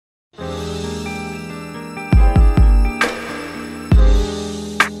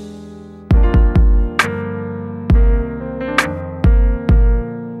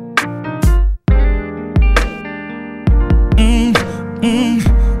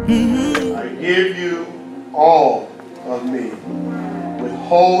give you all of me,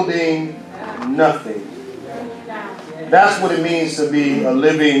 withholding nothing. That's what it means to be a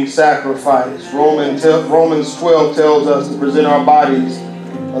living sacrifice. Romans 12 tells us to present our bodies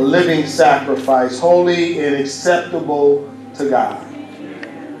a living sacrifice, holy and acceptable to God.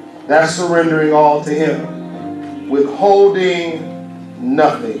 That's surrendering all to Him, withholding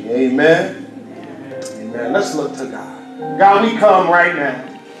nothing. Amen. Amen. Let's look to God. God, we come right now,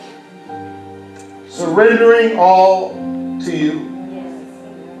 surrendering all to you.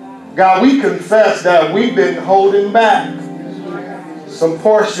 God, we confess that we've been holding back some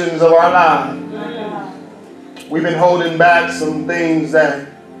portions of our lives. We've been holding back some things that,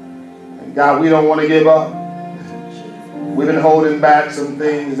 God, we don't want to give up. We've been holding back some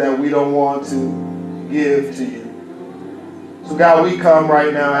things that we don't want to give to you. So, God, we come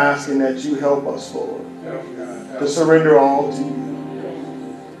right now asking that you help us, Lord, to surrender all to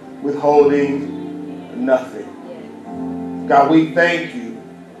you, withholding nothing. God, we thank you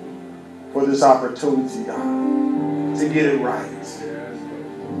for this opportunity, God, to get it right.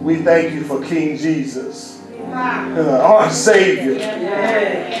 We thank you for King Jesus, our Savior,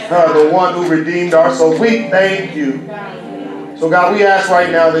 the one who redeemed our souls. We thank you. So, God, we ask right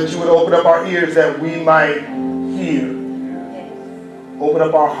now that you would open up our ears that we might hear. Open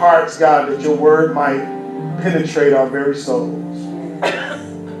up our hearts, God, that your word might penetrate our very souls.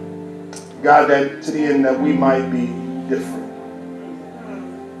 God, that to the end that we might be different.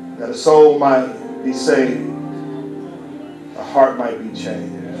 That a soul might be saved, a heart might be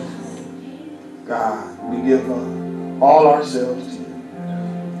changed. God, we give all ourselves to you.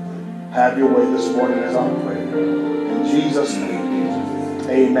 Have your way this morning as our prayer. In Jesus' name,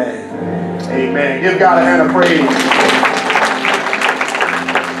 amen. Amen. Give God a hand of praise. Amen.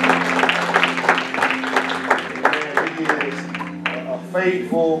 He is a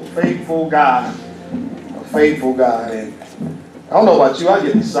faithful God. A faithful God. And I don't know about you, I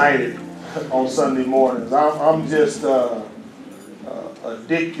get excited on Sunday mornings. I'm just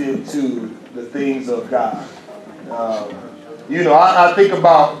addicted to the things of God. I think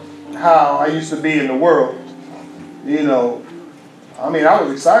about how I used to be in the world. I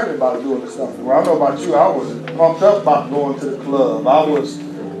was excited about doing the stuff. Well, I don't know about you, I was pumped up about going to the club. I was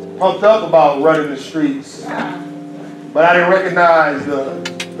pumped up about running the streets. But I didn't recognize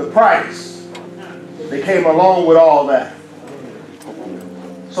the price that came along with all that.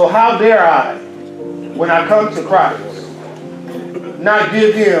 So how dare I, when I come to Christ, not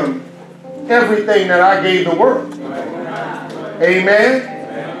give him everything that I gave the world? Amen.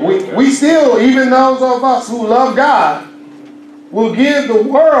 We still, even those of us who love God, will give the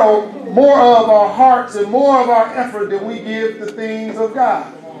world more of our hearts and more of our effort than we give the things of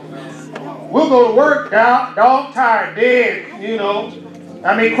God. We'll go to work, dog tired, dead,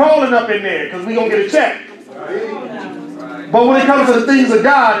 crawling up in there because we're going to get a check. But when it comes to the things of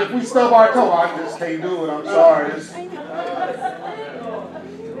God, if we stub our toe, I just can't do it. I'm sorry.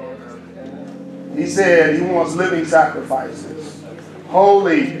 He said he wants living sacrifices,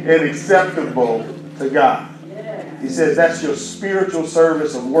 holy and acceptable to God. He says that's your spiritual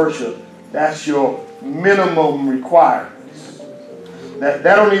service of worship. That's your minimum requirements. That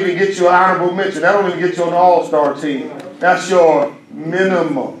don't even get you an honorable mention. That don't even get you an all-star team. That's your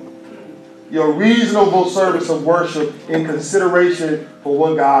minimum. Your reasonable service of worship in consideration for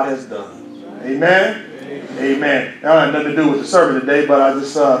what God has done. Amen? Amen. That had nothing to do with the sermon today, but I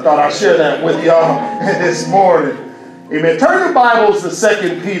just thought I'd share that with y'all this morning. Amen. Turn your Bibles to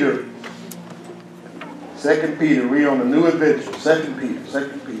 2 Peter. 2 Peter. We're on a new adventure. 2 Peter.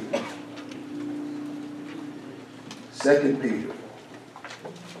 2 Peter.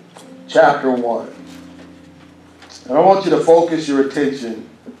 Chapter 1. And I want you to focus your attention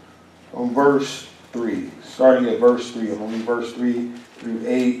on verse 3. Starting at verse 3. I'm going to read verse 3 through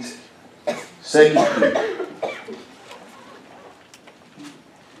 8. 2 Peter.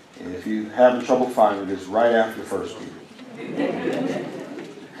 And if you're having trouble finding it, it's right after 1 Peter.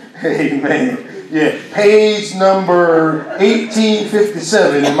 Amen. Yeah, page number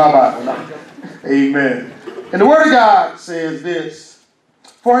 1857 in my Bible. Amen. And the Word of God says this: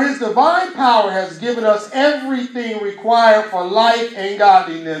 for his divine power has given us everything required for life and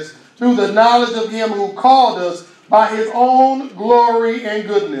godliness through the knowledge of him who called us by his own glory and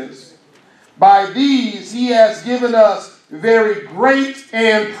goodness. By these he has given us very great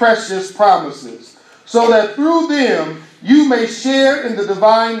and precious promises, so that through them you may share in the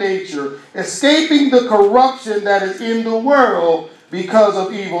divine nature, escaping the corruption that is in the world because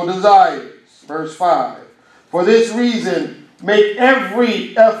of evil desires. Verse 5. For this reason, make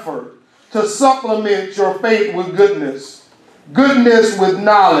every effort to supplement your faith with goodness, goodness with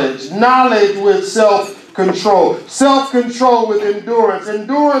knowledge, knowledge with self-control, self-control with endurance,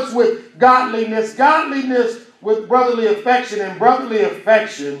 endurance with godliness, godliness with brotherly affection, and brotherly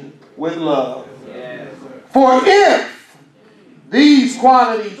affection with love. Yes. For if these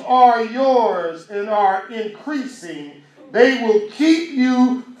qualities are yours and are increasing, they will keep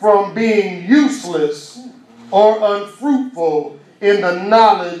you from being useless or unfruitful in the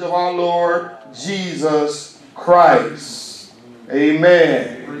knowledge of our Lord Jesus Christ.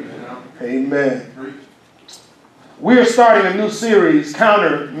 Amen. Amen. We are starting a new series,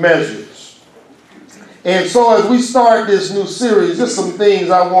 Countermeasures. And so as we start this new series, there's some things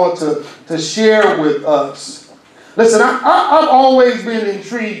I want to share with us. Listen, I've always been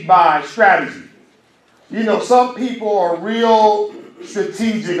intrigued by strategy. You know, some people are real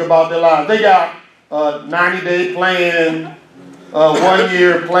strategic about their lives. They got a 90-day plan, a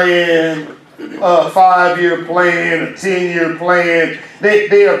 1-year plan, a 5-year plan, a 10-year plan.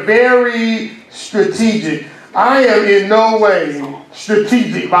 They are very strategic. I am in no way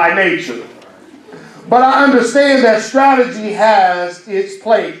strategic by nature. But I understand that strategy has its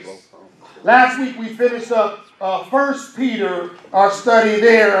place. Last week we finished up 1 Peter, our study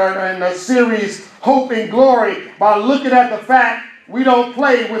there in the series Hope and Glory, by looking at the fact we don't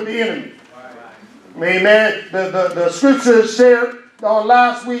play with the enemy. Amen. The scriptures shared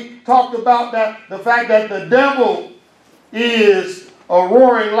last week talked about that the fact that the devil is a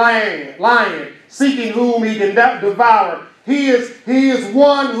roaring lion seeking whom he can devour. He is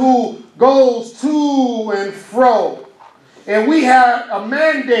one who goes to and fro. And we have a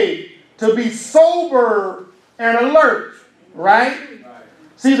mandate to be sober and alert, right?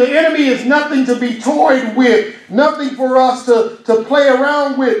 See, the enemy is nothing to be toyed with, nothing for us to play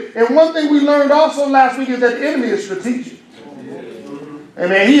around with. And one thing we learned also last week is that the enemy is strategic.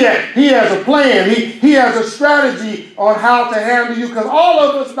 Amen. He has a plan. He has a strategy on how to handle you, because all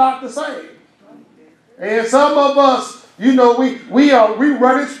of us not the same. And some of us, you know, we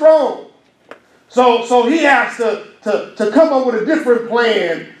run it strong. So he has to come up with a different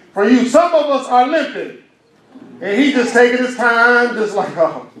plan for you. Some of us are limping. And he just taking his time, just like,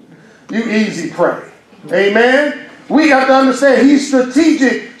 oh, you easy prey. Amen? We have to understand he's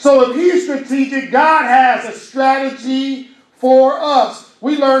strategic. So if he's strategic, God has a strategy for us.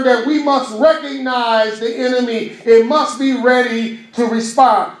 We learned that we must recognize the enemy and must be ready to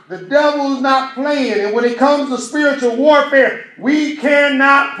respond. The devil is not playing. And when it comes to spiritual warfare, we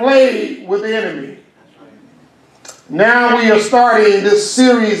cannot play with the enemy. Now we are starting this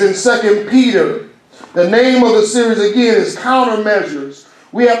series in 2 Peter. The name of the series again is Countermeasures.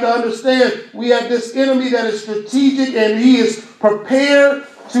 We have to understand we have this enemy that is strategic and he is prepared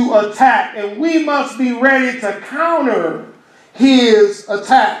to attack. And we must be ready to counter his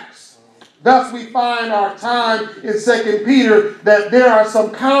attacks. Thus we find our time in 2 Peter that there are some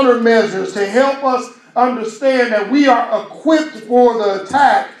countermeasures to help us understand that we are equipped for the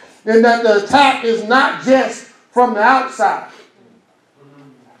attack, and that the attack is not just from the outside,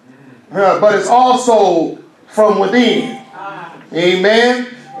 but it's also from within. Amen.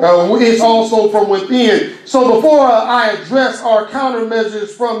 It's also from within. So before I address our countermeasures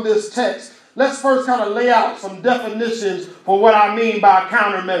from this text, let's first kind of lay out some definitions for what I mean by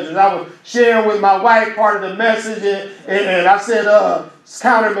countermeasures. I was sharing with my wife part of the message, and I said,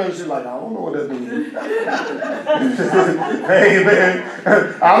 countermeasures. She's like, I don't know what that means. Hey, man,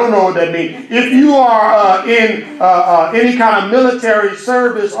 I don't know what that means. If you are in any kind of military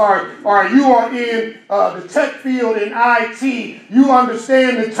service, or you are in the tech field in IT, you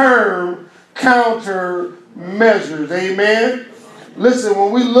understand the term countermeasures. Amen. Listen,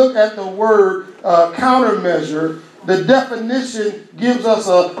 when we look at the word countermeasure, the definition gives us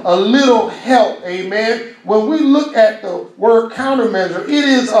a little help, amen? When we look at the word countermeasure, it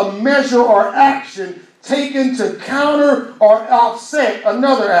is a measure or action taken to counter or offset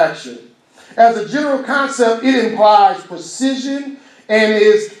another action. As a general concept, it implies precision and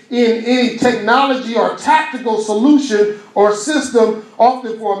is in any technology or tactical solution or system,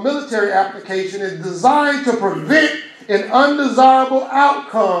 often for a military application, is designed to prevent an undesirable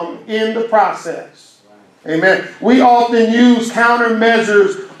outcome in the process. Amen. We often use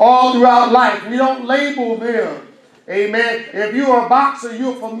countermeasures all throughout life. We don't label them. Amen. If you're a boxer,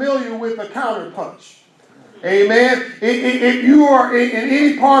 you're familiar with a counterpunch. Amen. If you are in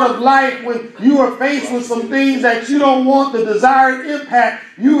any part of life when you are faced with some things that you don't want the desired impact,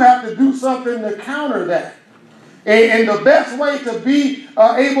 you have to do something to counter that. And the best way to be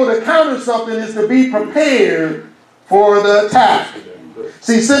able to counter something is to be prepared for the attack.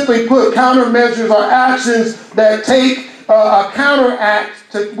 See, simply put, countermeasures are actions that take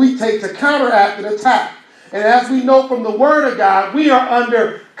we take to counteract an attack. And as we know from the Word of God, we are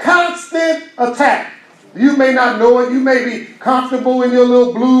under constant attack. You may not know it. You may be comfortable in your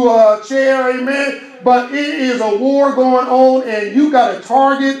little blue chair, amen. But it is a war going on, and you got a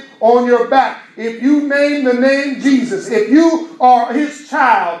target on your back. If you name the name Jesus, if you are his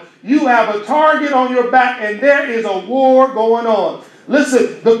child, you have a target on your back, and there is a war going on.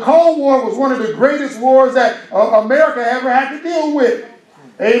 Listen, the Cold War was one of the greatest wars that America ever had to deal with.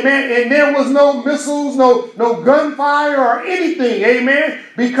 Amen. And there was no missiles, no gunfire or anything. Amen.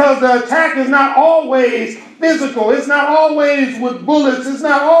 Because the attack is not always physical. It's not always with bullets. It's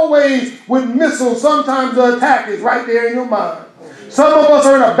not always with missiles. Sometimes the attack is right there in your mind. Some of us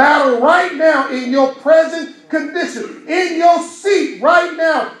are in a battle right now in your present condition. In your seat right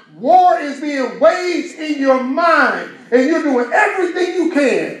now. War is being waged in your mind. And you're doing everything you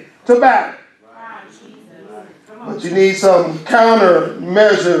can to battle. But you need some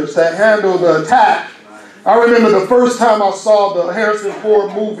countermeasures to handle the attack. I remember the first time I saw the Harrison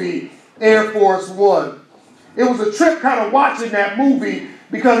Ford movie, Air Force One. It was a trip kind of watching that movie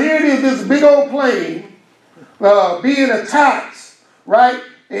because here it is, this big old plane being attacked, right?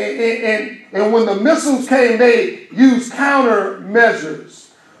 And when the missiles came, they used countermeasures.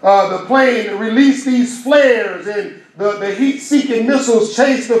 The plane released these flares, and the heat-seeking missiles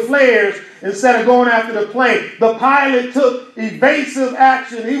chased the flares instead of going after the plane. The pilot took evasive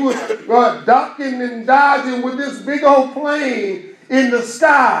action. He was ducking and dodging with this big old plane in the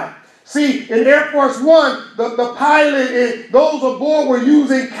sky. See, in Air Force One, the pilot and those aboard were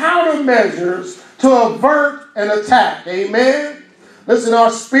using countermeasures to avert an attack. Amen? Listen, our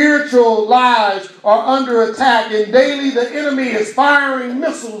spiritual lives are under attack, and daily the enemy is firing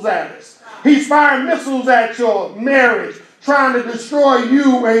missiles at us. He's firing missiles at your marriage, trying to destroy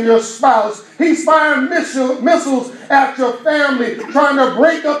you and your spouse. He's firing missiles at your family, trying to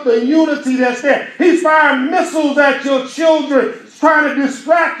break up the unity that's there. He's firing missiles at your children, trying to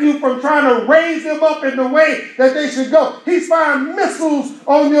distract you from trying to raise them up in the way that they should go. He's firing missiles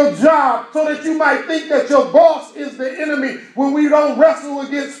on your job so that you might think that your boss is the enemy when we don't wrestle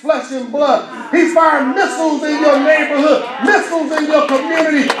against flesh and blood. He's firing missiles in your neighborhood, missiles in your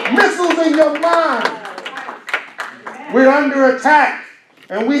community, missiles in your mind. We're under attack,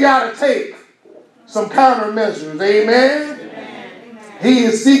 and we got to take some countermeasures. Amen? He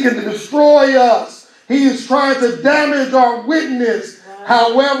is seeking to destroy us. He is trying to damage our witness.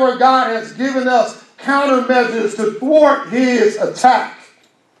 However, God has given us countermeasures to thwart his attack.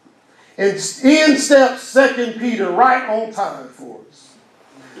 And in steps 2 Peter, right on time for us.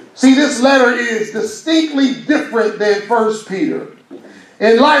 See, this letter is distinctly different than 1 Peter.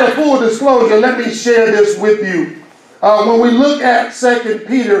 In light of full disclosure, let me share this with you. When we look at 2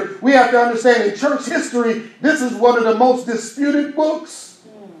 Peter, we have to understand in church history, this is one of the most disputed books.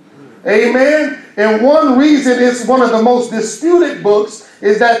 Amen. And one reason it's one of the most disputed books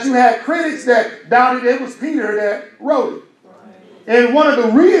is that you had critics that doubted it was Peter that wrote it. And one of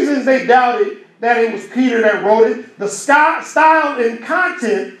the reasons they doubted that it was Peter that wrote it, the style and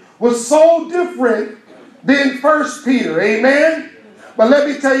content was so different than 1 Peter. Amen. But let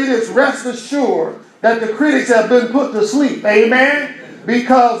me tell you this, rest assured that the critics have been put to sleep. Amen.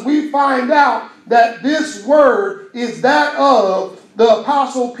 Because we find out that this word is that of the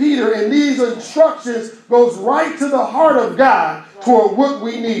Apostle Peter, and these instructions goes right to the heart of God toward what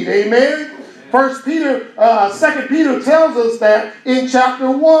we need. Amen. 2 Peter tells us that in chapter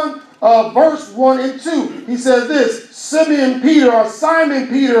 1, verse 1 and 2. He says this, Simon Peter,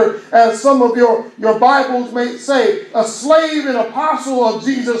 as some of your Bibles may say, a slave and apostle of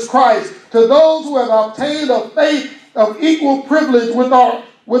Jesus Christ, to those who have obtained a faith of equal privilege with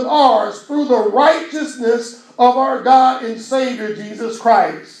ours through the righteousness of our God and Savior Jesus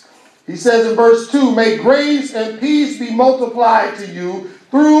Christ. He says in verse 2, may grace and peace be multiplied to you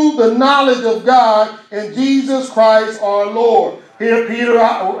through the knowledge of God and Jesus Christ our Lord. Here Peter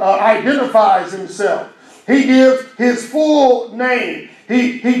identifies himself. He gives his full name.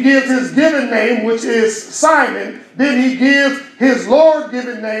 He gives his given name, which is Simon. Then he gives his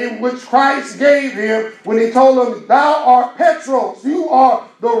Lord-given name, which Christ gave him when he told him, thou art Petros, you are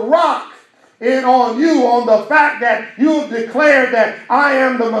the rock. And on the fact that you have declared that I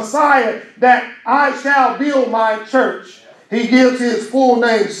am the Messiah, that I shall build my church. He gives his full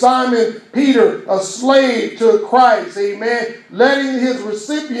name, Simon Peter, a slave to Christ, amen, letting his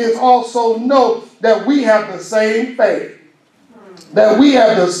recipients also know that we have the same faith, that we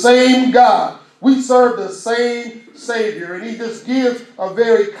have the same God, we serve the same Savior. And he just gives a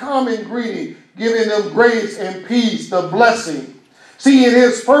very common greeting, giving them grace and peace, the blessing. See, in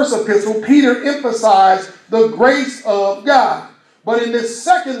his first epistle, Peter emphasized the grace of God. But in this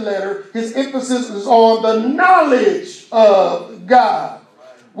second letter, his emphasis is on the knowledge of God.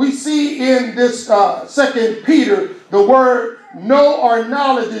 We see in this 2 Peter, the word know or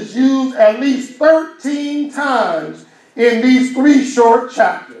knowledge is used at least 13 times in these 3 short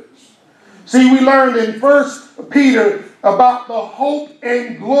chapters. See, we learned in 1 Peter about the hope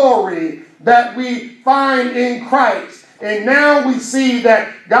and glory that we find in Christ. And now we see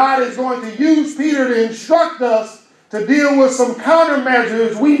that God is going to use Peter to instruct us to deal with some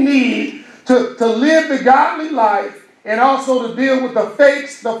countermeasures we need to live the godly life, and also to deal with the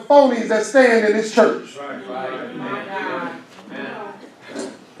fakes, the phonies that stand in this church.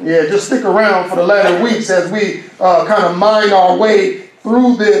 Yeah, just stick around for the latter weeks as we kind of mine our way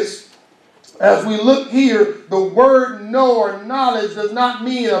through this. As we look here, the word know or knowledge does not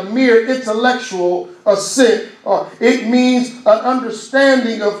mean a mere intellectual assent. It means an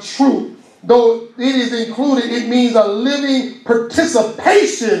understanding of truth. Though it is included, it means a living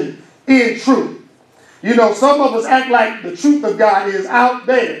participation in truth. You know, some of us act like the truth of God is out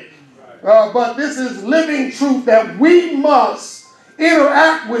there. But this is living truth that we must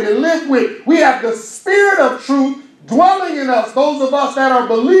interact with and live with. We have the spirit of truth dwelling in us, those of us that are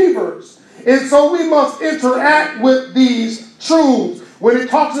believers. And so we must interact with these truths. When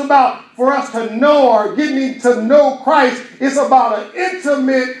it talks about for us to know or getting to know Christ, it's about an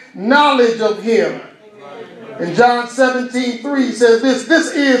intimate knowledge of him. In John 17:3 says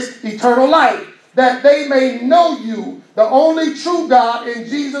this is eternal life, that they may know you, the only true God, in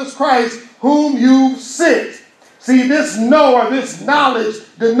Jesus Christ, whom you sent. See, this know or this knowledge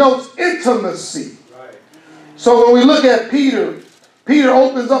denotes intimacy. So when we look at Peter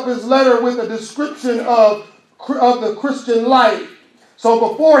opens up his letter with a description of the Christian life. So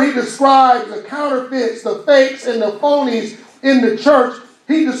before he describes the counterfeits, the fakes, and the phonies in the church,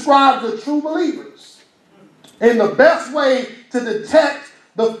 he describes the true believers. And the best way to detect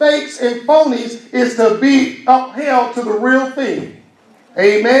the fakes and phonies is to be upheld to the real thing.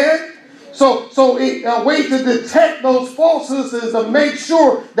 Amen? So a way to detect those falsehoods is to make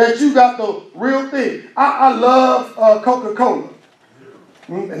sure that you got the real thing. I love Coca-Cola.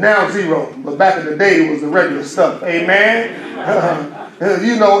 Now zero, but back in the day it was the regular stuff. Amen?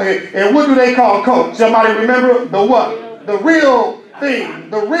 You know, and what do they call Coke? Somebody remember? The what? The real thing.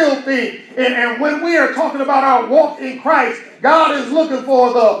 The real thing. And when we are talking about our walk in Christ, God is looking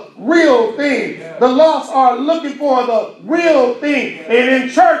for the real thing. The lost are looking for the real thing. And in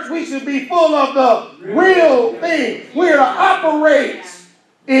church, we should be full of the real thing. We are to operate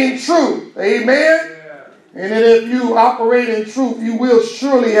in truth. Amen? And then if you operate in truth, you will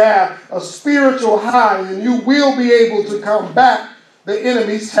surely have a spiritual high, and you will be able to combat the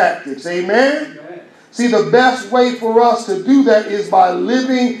enemy's tactics. Amen? See, the best way for us to do that is by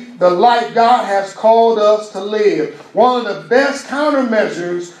living the life God has called us to live. One of the best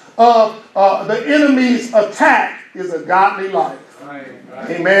countermeasures of the enemy's attack is a godly life.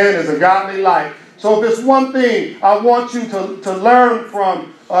 Amen, is a godly life. So if there's one thing I want you to learn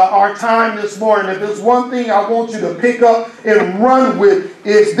from our time this morning, if there's one thing I want you to pick up and run with,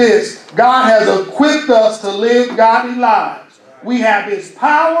 is this. God has equipped us to live godly lives. We have his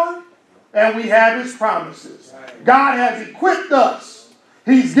power and we have his promises. God has equipped us.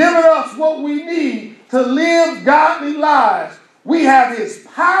 He's given us what we need to live godly lives. We have his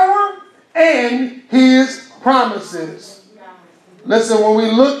power and his promises. Listen, when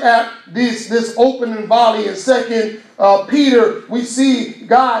we look at this opening volley in 2 Peter, we see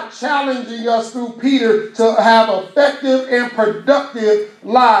God challenging us through Peter to have effective and productive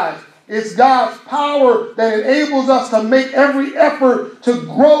lives. It's God's power that enables us to make every effort to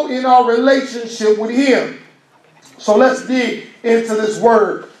grow in our relationship with him. So let's dig into this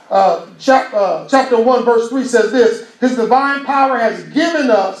word. Chapter 1, verse 3 says this: his divine power has given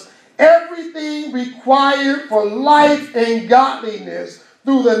us everything required for life and godliness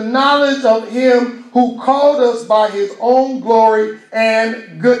through the knowledge of him who called us by his own glory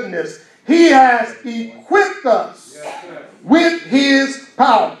and goodness. He has equipped us with his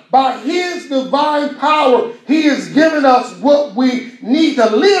power. By his divine power, he has given us what we need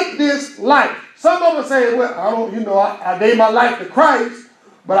to live this life. Some of us say, well, I gave my life to Christ,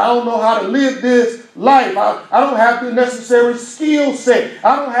 but I don't know how to live this life. I don't have the necessary skill set.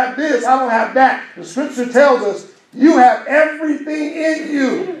 I don't have this. I don't have that. The scripture tells us you have everything in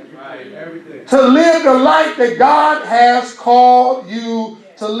you to live the life that God has called you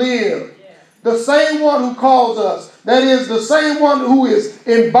to live. The same one who calls us, that is the same one who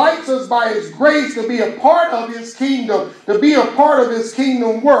invites us by his grace to be a part of his kingdom, to be a part of his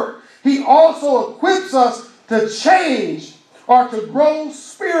kingdom work. He also equips us to change or to grow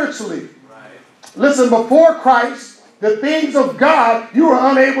spiritually. Listen, before Christ, the things of God, you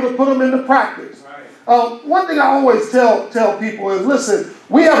are unable to put them into practice. One thing I always tell people is, listen,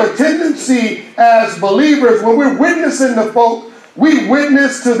 we have a tendency as believers, when we're witnessing to folk, we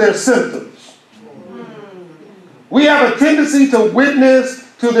witness to their symptoms. We have a tendency to witness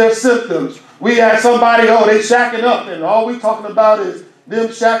to their symptoms. We have somebody, oh, they shacking up, and all we talking about is them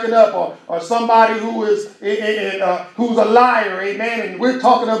shacking up, or somebody who is who's a liar, amen, and we're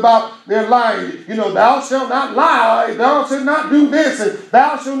talking about their lying. You know, thou shalt not lie, thou shalt not do this, and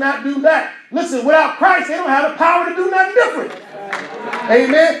thou shalt not do that. Listen, without Christ, they don't have the power to do nothing different.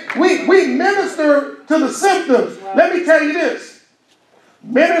 Amen. We minister to the symptoms. Let me tell you this.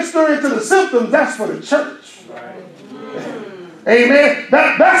 Ministering to the symptoms, that's for the church. Amen.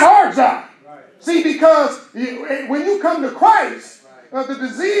 That's our job. See, because when you come to Christ, the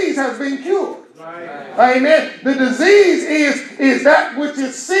disease has been cured. Amen. The disease is that which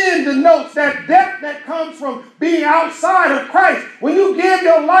is sin, denotes that death that comes from being outside of Christ. When you give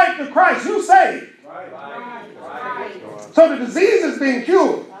your life to Christ, you saved. So the disease is being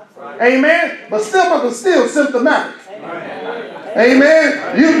cured. Amen. But still symptomatic.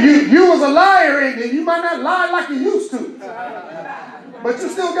 Amen. You was a liar, and you might not lie like you used to. But you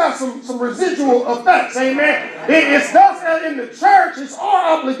still got some residual effects. Amen. It's thus in the church, it's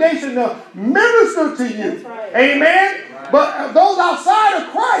our obligation to minister to you. Amen. But those outside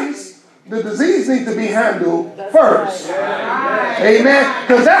of Christ, the disease needs to be handled first. Amen.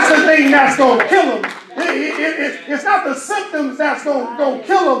 Because that's the thing that's going to kill them. It's not the symptoms that's going to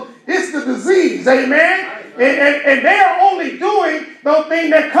kill them. It's the disease. Amen. And they are only doing the thing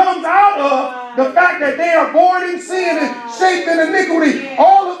that comes out of the fact that they are born in sin and shaped in iniquity.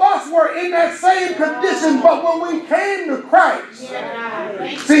 All of us were in that same condition, but when we came to Christ,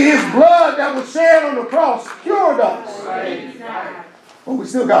 see, his blood that was shed on the cross cured us. But we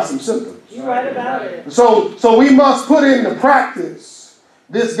still got some symptoms. You're right about it. So we must put into practice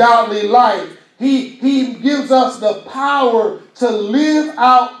this godly life. He gives us the power to live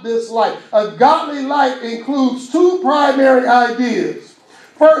out this life. A godly life includes two primary ideas.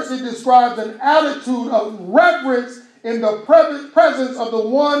 First, it describes an attitude of reverence in the presence of the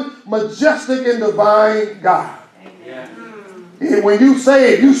one majestic and divine God. And when you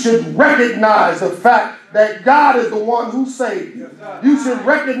say it, you should recognize the fact that God is the one who saved you. You should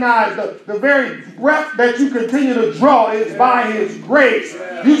recognize the very breath that you continue to draw is by his grace.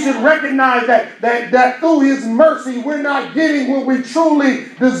 You should recognize that through his mercy we're not getting what we truly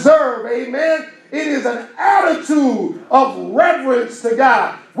deserve. Amen. It is an attitude of reverence to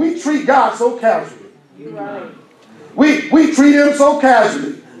God. We treat God so casually. We treat him so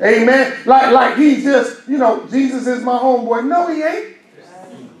casually. Amen. Like he's just, Jesus is my homeboy. No, he ain't.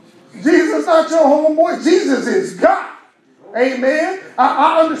 Jesus is not your homeboy. Jesus is God. Amen.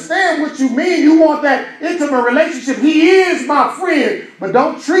 I understand what you mean. You want that intimate relationship. He is my friend, but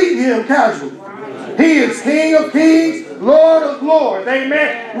don't treat him casually. He is King of Kings, Lord of Lords.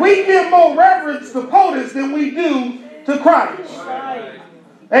 Amen. We give more reverence to POTUS than we do to Christ.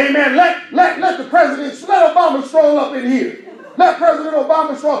 Amen. Let the president, let Obama stroll up in here. Let President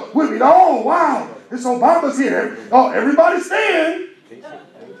Obama stroll with me. Oh, wow. It's Obama's here. Oh, everybody stand.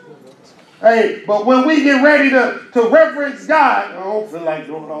 Hey, but when we get ready to reverence God, I don't feel like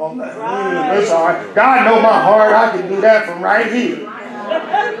doing all that. That's all right. God knows my heart. I can do that from right here.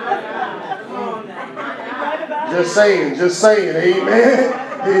 Just saying, amen.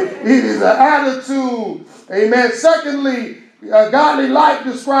 It is an attitude, amen. Secondly, a godly life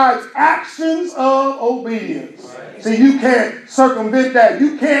describes actions of obedience. See, you can't circumvent that.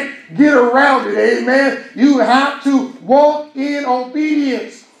 You can't get around it, amen. You have to walk in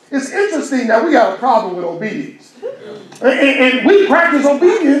obedience. It's interesting that we got a problem with obedience. And we practice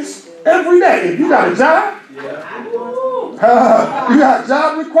obedience every day. If you got a job, you got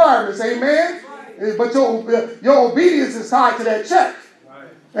job requirements, amen. But your obedience is tied to that check.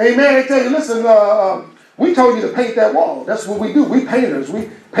 Amen. They tell you, listen, we told you to paint that wall. That's what we do. We painters. We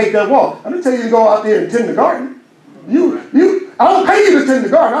paint that wall. I'm going to tell you to go out there and tend the garden. I don't pay you to tend the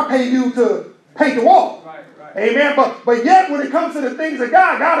garden. I pay you to paint the wall. Amen. But yet when it comes to the things of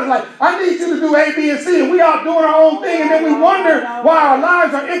God, God is like, I need you to do A, B, and C, and we are doing our own thing, and then we wonder why our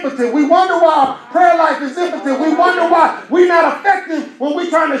lives are impotent. We wonder why our prayer life is impotent. We wonder why we're not effective when we're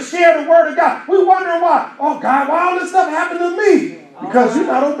trying to share the word of God. We wonder why, oh God, why all this stuff happened to me? Because you're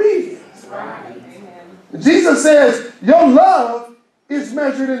not obedient. Jesus says, your love is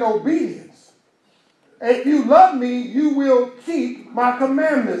measured in obedience. If you love me, you will keep my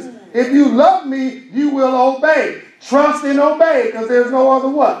commandments. If you love me, you will obey. Trust and obey, because there's no other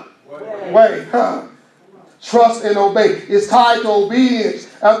what? Way. trust and obey. It's tied to obedience.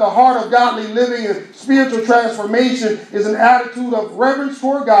 At the heart of godly living and spiritual transformation is an attitude of reverence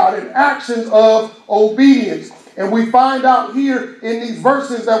for God and actions of obedience. And we find out here in these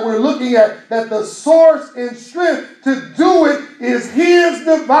verses that we're looking at that the source and strength to do it is His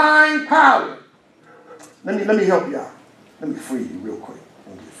divine power. Let me help you out. Let me free you real quick.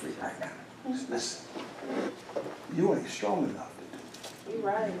 Let me get free right now. Just listen. You ain't strong enough to do it. You're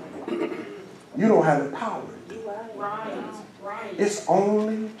right. You don't have the power to do it. Right. It's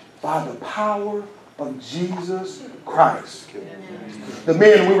only by the power of Jesus Christ. The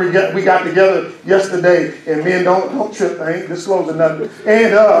men we got together yesterday, and men don't trip, I ain't disclosing nothing.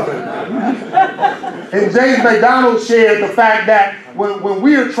 And James McDonald shared the fact that when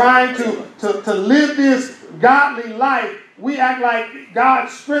we are trying to live this godly life, we act like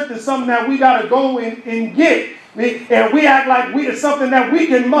God's strength is something that we got to go and get. And we act like it's something that we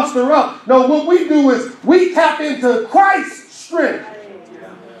can muster up. No, what we do is we tap into Christ's strength.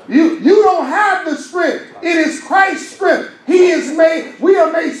 You don't have the strength. It is Christ's strength. We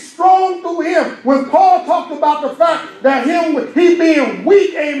are made strong through Him. When Paul talked about the fact that he being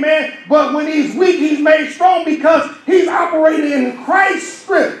weak, amen, but when he's weak, he's made strong because he's operating in Christ's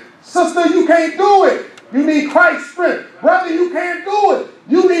strength. Sister, you can't do it. You need Christ's strength. Brother, you can't do it.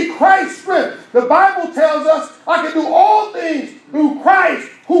 You need Christ's strength. The Bible tells us I can do all things through Christ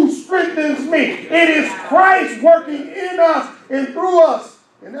who strengthens me. It is Christ working in us and through us.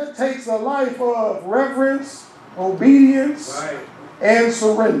 And that takes a life of reverence, obedience, and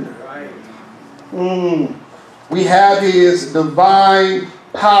surrender. We have His divine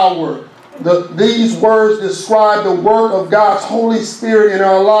power. These words describe the work of God's Holy Spirit in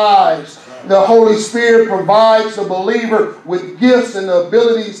our lives. The Holy Spirit provides the believer with gifts and the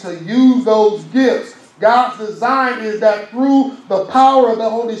abilities to use those gifts. God's design is that through the power of the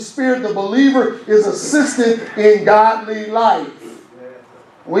Holy Spirit, the believer is assisted in godly life.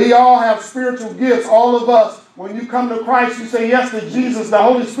 We all have spiritual gifts, all of us. When you come to Christ, you say yes to Jesus. The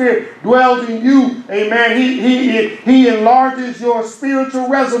Holy Spirit dwells in you. Amen. He enlarges your spiritual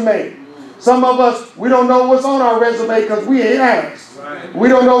resume. Some of us, we don't know what's on our resume because we ain't asked. We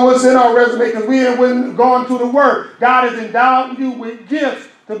don't know what's in our resume because we ain't gone to the Word. God has endowed you with gifts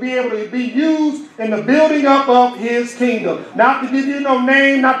to be able to be used in the building up of His kingdom. Not to give you no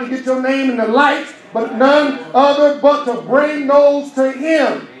name, not to get your name in the lights, but none other but to bring those to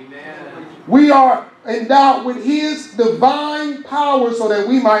Him. Amen. We are endowed with His divine power so that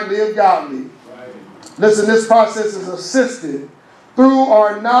we might live godly. Right. Listen, this process is assisted through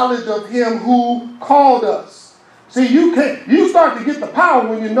our knowledge of Him who called us. See, you start to get the power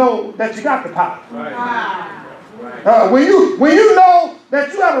when you know that you got the power. Right. When you know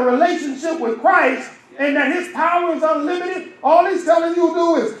that you have a relationship with Christ and that His power is unlimited, all He's telling you to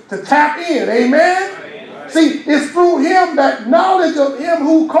do is to tap in. Amen? Right. See, it's through Him, that knowledge of Him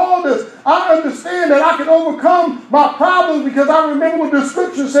who called us. I understand that I can overcome my problems because I remember what the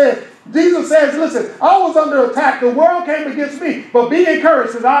Scripture says. Jesus says, listen, I was under attack. The world came against me. But be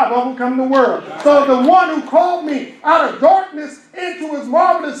encouraged because I have overcome the world. So the one who called me out of darkness into His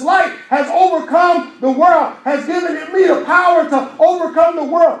marvelous light has overcome the world, has given me the power to overcome the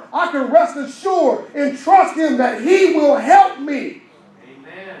world. I can rest assured and trust Him that He will help me.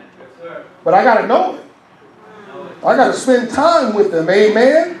 Amen. Yes, sir. But I got to know Him. I got to spend time with Him.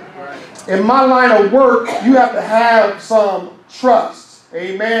 Amen. In my line of work, you have to have some trust.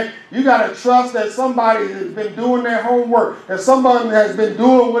 Amen. You got to trust that somebody has been doing their homework, that somebody has been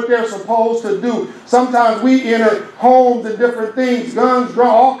doing what they're supposed to do. Sometimes we enter homes and different things, guns drawn,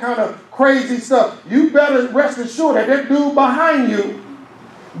 all kind of crazy stuff. You better rest assured that that dude behind you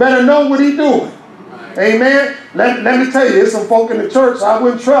better know what he's doing. Amen. Let me tell you, there's some folk in the church I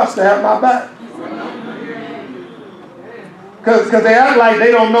wouldn't trust to have my back. Because they act like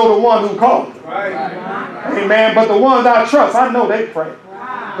they don't know the one who called them. Amen. But the ones I trust, I know they pray.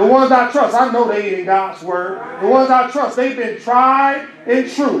 The ones I trust, I know they eat in God's word. The ones I trust, they've been tried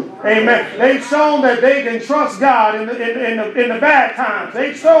and true. Amen. They've shown that they can trust God in the bad times.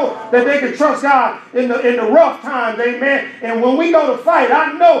 They've shown that they can trust God in the rough times. Amen. And when we go to fight,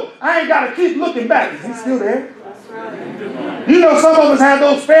 I know I ain't got to keep looking back. Is he still there? You know, some of us have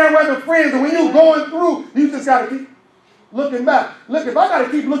those fair weather friends, and when you're going through, you just got to keep looking back. Look, if I got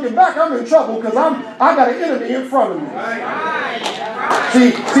to keep looking back, I'm in trouble because I got an enemy in front of me.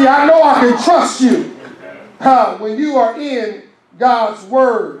 See, I know I can trust you when you are in God's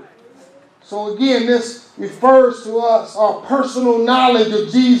word. So again, this refers to us, our personal knowledge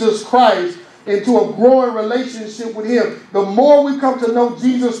of Jesus Christ, into a growing relationship with him. The more we come to know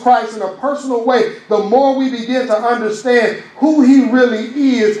Jesus Christ in a personal way, the more we begin to understand who he really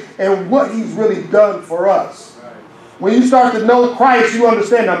is and what he's really done for us. When you start to know Christ, you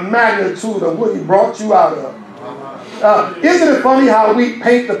understand the magnitude of what he brought you out of. Isn't it funny how we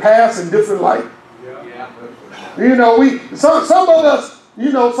paint the past in different light? You know,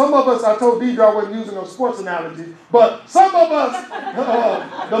 some of us, I told Deidre I wasn't using no sports analogies, but some of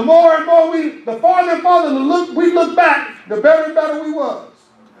us, the more and more the farther and farther we look back, the better and better we was.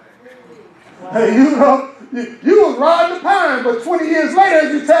 Hey, you was riding the pine, but 20 years later,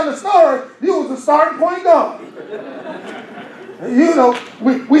 as you tell the story, you was the starting point guard. You know,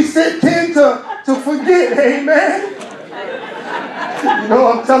 we tend to forget, amen. You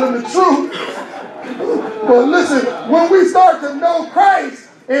know, I'm telling the truth. But listen, when we start to know Christ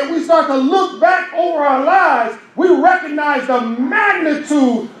and we start to look back over our lives, we recognize the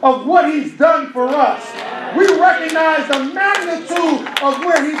magnitude of what he's done for us. We recognize the magnitude of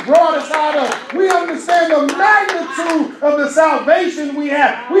where he brought us out of. We understand the magnitude of the salvation we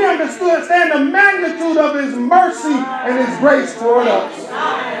have. We understand the magnitude of his mercy and his grace toward us.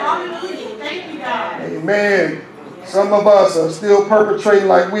 Hallelujah. Thank you, God. Amen. Some of us are still perpetrating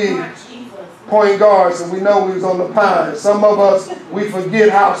like we point guards and we know we was on the pine. Some of us, we forget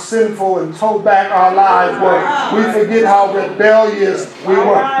how sinful and toe back our lives were. We forget how rebellious we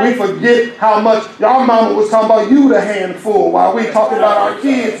were. We forget how much y'all mama was talking about you the handful while we talking about our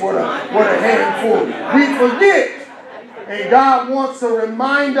kids were the handful. We forget. And God wants to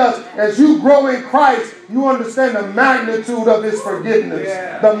remind us, as you grow in Christ, you understand the magnitude of his forgiveness,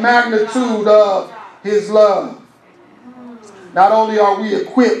 the magnitude of his love. Not only are we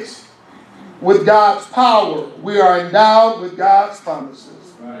equipped with God's power, we are endowed with God's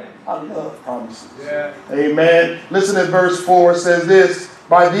promises. Right. I love promises. Yeah. Amen. Listen at verse 4. It says this: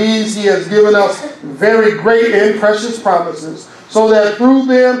 by these he has given us very great and precious promises, so that through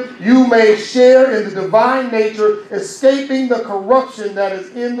them you may share in the divine nature, escaping the corruption that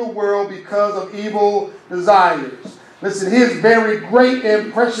is in the world because of evil desires. Listen, his very great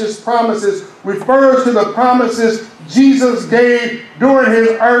and precious promises refers to the promises Jesus gave during his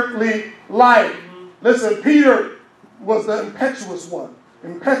earthly life. Listen, Peter was the impetuous one.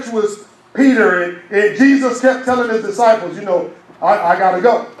 Impetuous Peter. And Jesus kept telling his disciples, I got to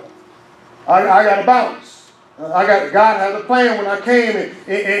go. I got to bounce. God had a plan when I came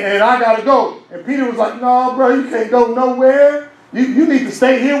and I got to go. And Peter was like, no, bro, you can't go nowhere. You need to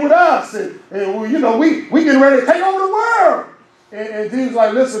stay here with us. And we getting ready to take over the world. And Jesus was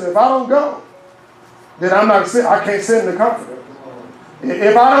like, listen, if I don't go, then I can't send the Comforter.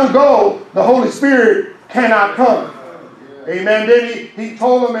 If I don't go, the Holy Spirit cannot come. Amen. Then he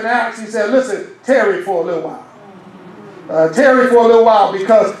told them in Acts, he said, listen, tarry for a little while. Tarry for a little while,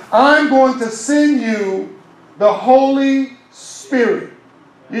 because I'm going to send you the Holy Spirit.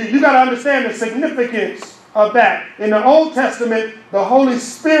 You got to understand the significance of that. In the Old Testament, the Holy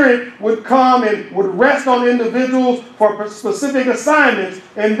Spirit would come and would rest on individuals for specific assignments,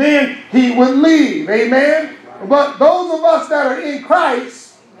 and then he would leave. Amen. But those of us that are in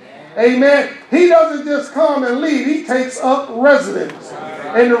Christ, amen, he doesn't just come and leave. He takes up residence.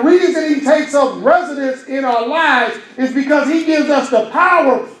 And the reason he takes up residence in our lives is because he gives us the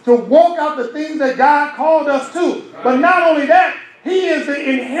power to walk out the things that God called us to. But not only that, he is the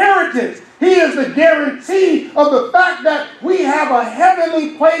inheritance. He is the guarantee of the fact that we have a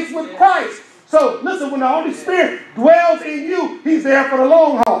heavenly place with Christ. So listen, when the Holy Spirit dwells in you, he's there for the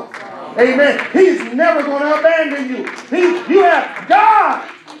long haul. Amen. He's never going to abandon you. You have God,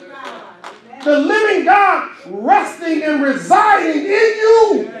 the living God, resting and residing in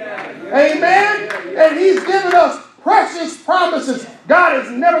you. Amen. And he's given us precious promises. God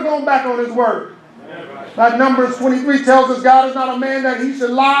is never going back on his word. Like Numbers 23 tells us, God is not a man that he should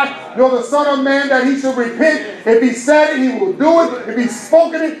lie, nor the son of man that he should repent. If he said it, he will do it. If he's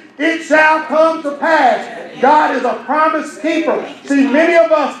spoken it, it shall come to pass. God is a promise keeper. See, many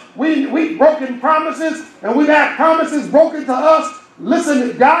of us, we've broken promises, and we've had promises broken to us. Listen,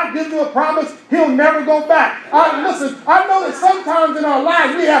 if God gives you a promise, he'll never go back. I know that sometimes in our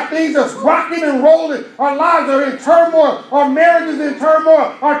lives we have things that's rocking and rolling. Our lives are in turmoil. Our marriage is in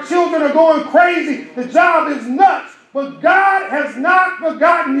turmoil. Our children are going crazy. The job is nuts. But God has not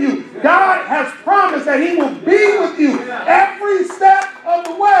forgotten you. God has promised that he will be with you every step of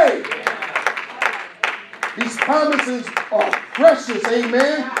the way. These promises are precious,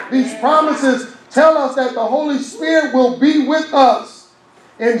 amen. These promises tell us that the Holy Spirit will be with us.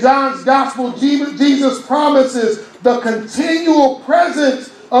 In John's Gospel, Jesus promises the continual presence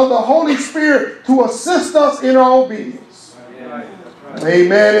of the Holy Spirit to assist us in our obedience.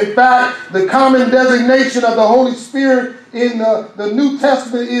 Amen. In fact, the common designation of the Holy Spirit in the New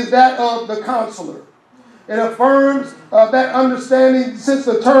Testament is that of the counselor. It affirms that understanding, since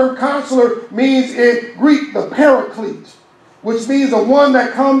the term counselor means in Greek the paraclete, which means the one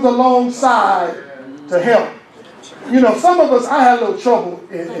that comes alongside to help. You know, some of us, I had a little trouble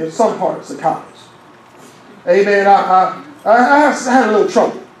in some parts of college. Amen. I had a little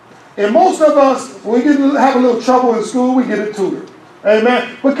trouble. And most of us, when we have a little trouble in school, we get a tutor.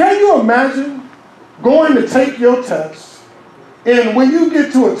 Amen. But can you imagine going to take your test, and when you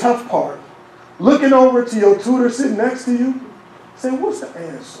get to a tough part, looking over to your tutor sitting next to you, saying, what's the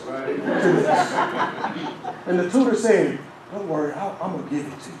answer to this? And the tutor saying, don't worry, I'm going to give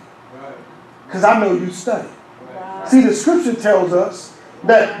it to you. Because I know you study. See, the scripture tells us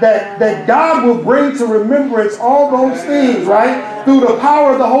that God will bring to remembrance all those things, right? Through the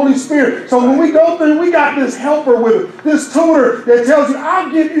power of the Holy Spirit. So when we go through, we got this helper with us, this tutor that tells you,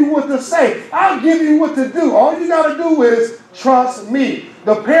 I'll give you what to say. I'll give you what to do. All you got to do is trust me.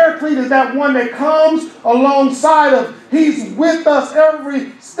 The paraclete is that one that comes alongside of. He's with us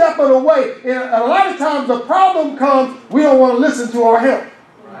every step of the way. And a lot of times the problem comes, we don't want to listen to our help.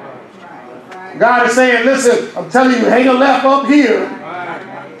 God is saying, listen, I'm telling you, hang a left up here.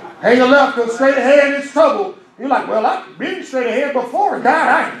 Hang a left, because straight ahead is trouble. You're like, well, I've been straight ahead before.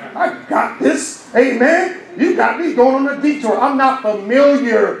 God, I got this. Amen. You got me going on a detour. I'm not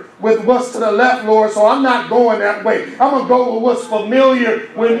familiar with what's to the left, Lord, so I'm not going that way. I'm going to go with what's familiar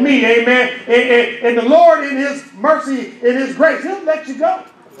with me. Amen. And the Lord, in his mercy, in his grace, he'll let you go.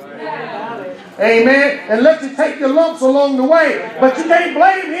 Amen. And let you take your lumps along the way. But you can't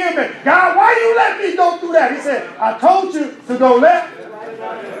blame him. And, God, why you let me go through that? He said, I told you to go left.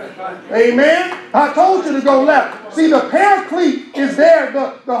 Amen. I told you to go left. See, the paraclete is there.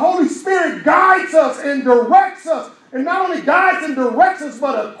 The Holy Spirit guides us and directs us. And not only guides and directs us,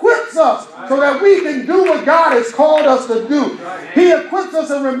 but equips us so that we can do what God has called us to do. He equips us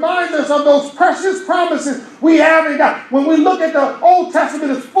and reminds us of those precious promises we have in God. When we look at the Old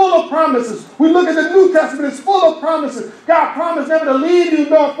Testament, it's full of promises. We look at the New Testament, it's full of promises. God promised never to leave you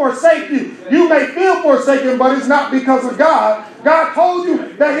nor forsake you. You may feel forsaken, but it's not because of God. God told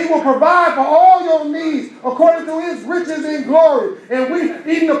you that he will provide for all your needs according to his riches in glory. And we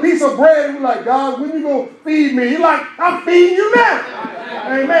eating a piece of bread and we're like, God, when you going to feed me? He's like, I'm feeding you now.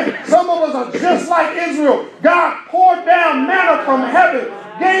 Amen. Some of us are just like Israel. God poured down manna from heaven,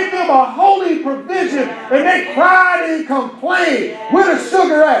 gave them a holy provision, and they cried and complained. Where the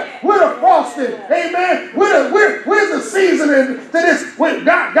sugar at? Where the frosting? Amen. Where's the seasoning to this?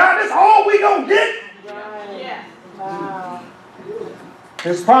 God, that's all we going to get? Yeah. Wow.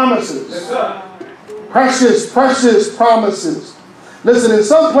 His promises. Yes, precious, precious promises. Listen, in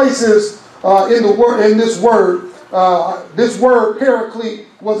some places in this word paraclete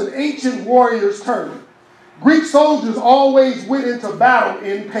was an ancient warrior's term. Greek soldiers always went into battle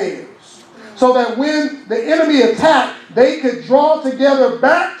in pairs, so that when the enemy attacked, they could draw together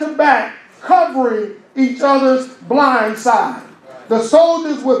back to back, covering each other's blind side. The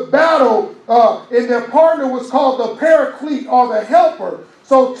soldiers would battle, and their partner was called the paraclete, or the helper.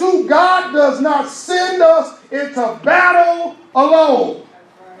 So too, God does not send us into battle alone.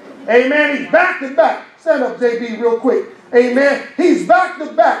 Amen. He's back to back. Stand up, JB, real quick. Amen. He's back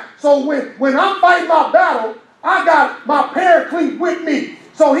to back. So when I'm fighting my battle, I got my paraclete with me.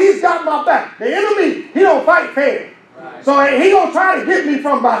 So he's got my back. The enemy, he don't fight fair. So he don't try to get me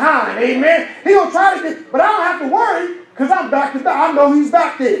from behind. Amen. He don't try to get, but I don't have to worry. Because I'm back to back. I know he's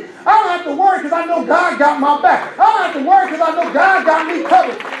back there. I don't have to worry because I know God got my back. I don't have to worry because I know God got me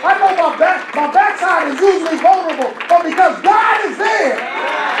covered. I know my backside is usually vulnerable. But because God is there,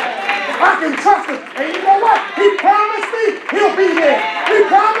 I can trust him. And you know what? He promised me he'll be there. He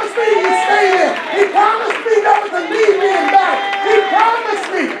promised me he'll stay there. He promised me never to leave me in battle. He promised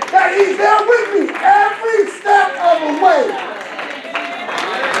me that he's there with me every step of the way.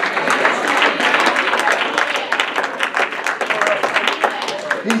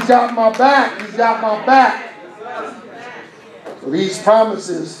 He's got my back. He's got my back. So these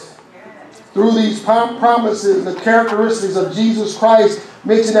promises, through these promises, the characteristics of Jesus Christ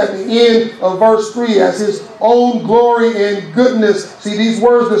mentioned at the end of verse 3 as his own glory and goodness. See, these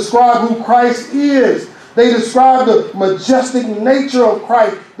words describe who Christ is. They describe the majestic nature of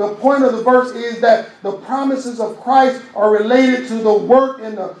Christ. The point of the verse is that the promises of Christ are related to the work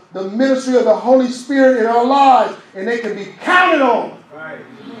and the ministry of the Holy Spirit in our lives, and they can be counted on.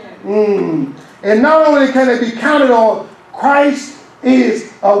 And not only can it be counted on, Christ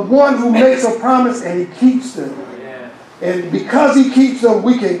is one who makes a promise and he keeps them. And because he keeps them,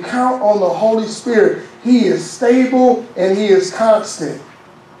 we can count on the Holy Spirit. He is stable and he is constant.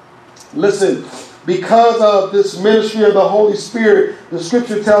 Listen, because of this ministry of the Holy Spirit, the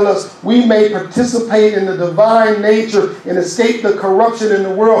scripture tells us we may participate in the divine nature and escape the corruption in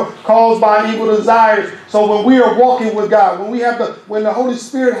the world caused by evil desires. So when we are walking with God, when the Holy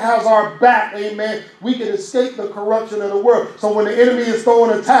Spirit has our back, amen, we can escape the corruption of the world. So when the enemy is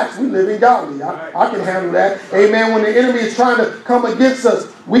throwing attacks, we live in godly. I can handle that. Amen. When the enemy is trying to come against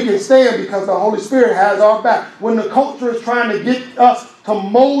us, we can stand because the Holy Spirit has our back. When the culture is trying to get us to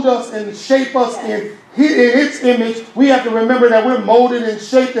mold us and shape us in its image, we have to remember that we're molded and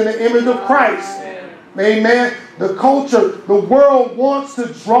shaped in the image of Christ. Amen. The culture, the world wants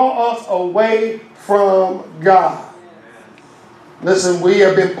to draw us away from God. Listen, we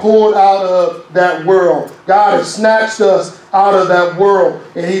have been pulled out of that world. God has snatched us out of that world,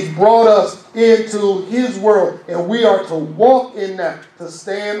 and he's brought us into his world, and we are to walk in that, to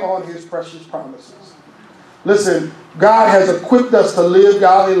stand on his precious promises. Listen, God has equipped us to live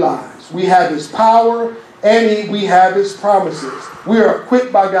godly lives. We have his power and we have his promises. We are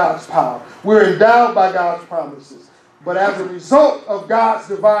equipped by God's power. We're endowed by God's promises. But as a result of God's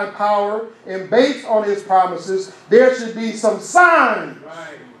divine power and based on his promises, there should be some signs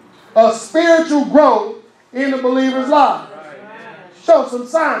of spiritual growth in the believer's life. Show some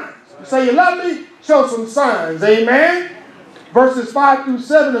signs. You say you love me? Show some signs. Amen. Verses 5 through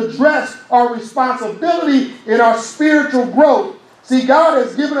 7 address our responsibility in our spiritual growth. See, God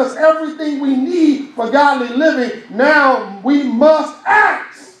has given us everything we need for godly living. Now we must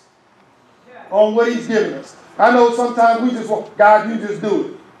act on what he's given us. I know sometimes we just want, God, you just do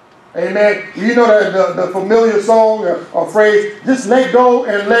it. Amen. You know the familiar song or phrase, just let go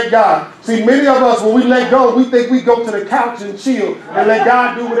and let God. See, many of us, when we let go, we think we go to the couch and chill and let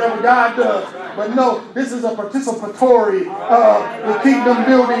God do whatever God does. But no, this is a participatory kingdom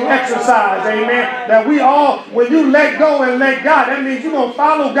building exercise. Amen. That we all, when you let go and let God, that means you're going to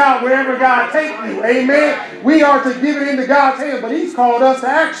follow God wherever God takes you. Amen. We are to give it into God's hands, but he's called us to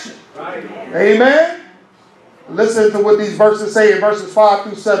action. Amen. Listen to what these verses say in verses 5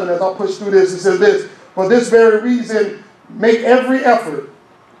 through 7 as I push through this. It says this, for this very reason, make every effort.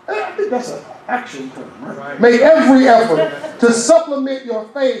 I think that's an action term, right? Make every effort to supplement your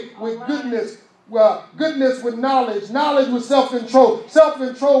faith with goodness. Well, goodness with knowledge, knowledge with self-control,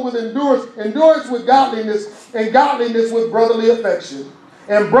 self-control with endurance, endurance with godliness, and godliness with brotherly affection,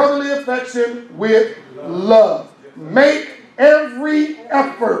 and brotherly affection with love. Make every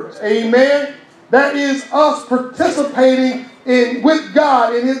effort, amen. That is us participating with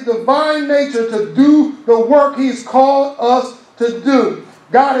God in his divine nature to do the work he's called us to do.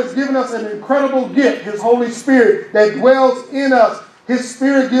 God has given us an incredible gift, his Holy Spirit that dwells in us. His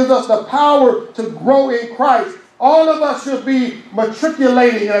Spirit gives us the power to grow in Christ. All of us should be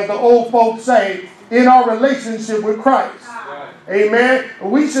matriculating, as the old folks say, in our relationship with Christ. Amen.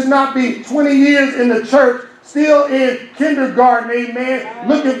 We should not be 20 years in the church, still in kindergarten, amen,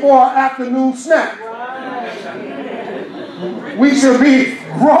 looking for our afternoon snack. We should be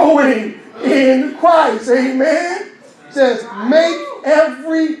growing in Christ, amen. It says, make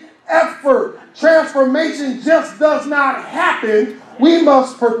every effort. Transformation just does not happen. We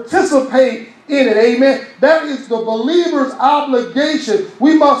must participate in it, amen. That is the believer's obligation.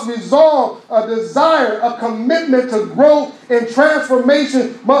 We must resolve a desire, a commitment to growth, and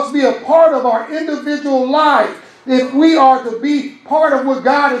transformation must be a part of our individual life. If we are to be part of what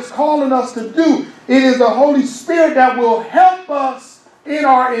God is calling us to do, it is the Holy Spirit that will help us in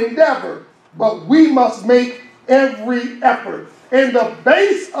our endeavor. But we must make every effort. And the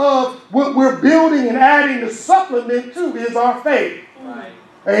base of what we're building and adding the supplement to is our faith. Right.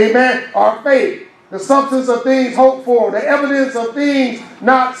 Amen. Our faith. The substance of things hoped for. The evidence of things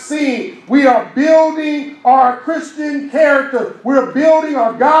not seen. We are building our Christian character. We're building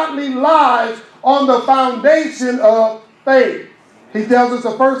our godly lives on the foundation of faith. He tells us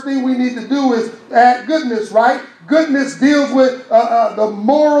the first thing we need to do is add goodness, right? Goodness deals with the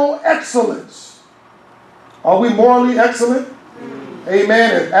moral excellence. Are we morally excellent?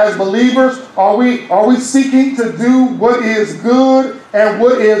 Amen. As believers, are we seeking to do what is good and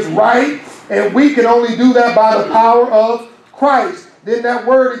what is right? And we can only do that by the power of Christ. Then that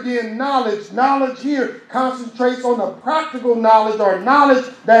word again, knowledge. Knowledge here concentrates on the practical knowledge or knowledge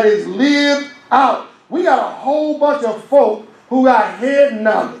that is lived out. We got a whole bunch of folk who got head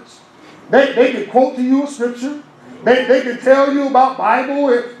knowledge. They can quote to you a scripture. They can tell you about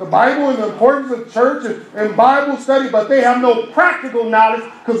the Bible and the importance of church and Bible study, but they have no practical knowledge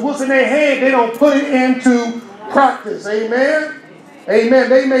because what's in their head, they don't put it into practice. Amen? Amen.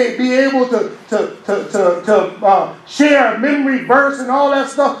 They may be able to share a memory verse and all that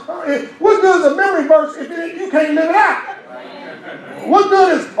stuff. What good is a memory verse if you can't live it out? What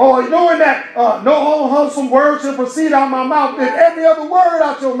good is, knowing that no unwholesome word shall proceed out of my mouth if every other word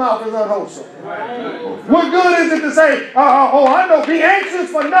out your mouth is unwholesome? What good is it to say, I know, be anxious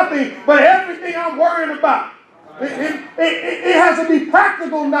for nothing, but everything I'm worrying about? It has to be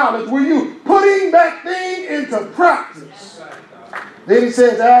practical knowledge where you putting that thing into practice. Then he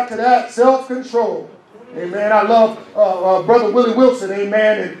says, after that, self-control. Amen. I love Brother Willie Wilson.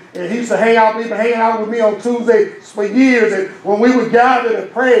 Amen. And he used to hang out. He's been hanging out with me on Tuesdays for years. And when we would gather and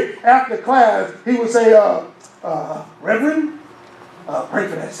pray after class, he would say, Reverend, pray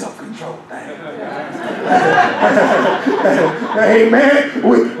for that self-control thing. Amen.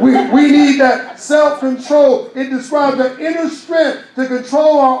 We need that self-control. It describes the inner strength to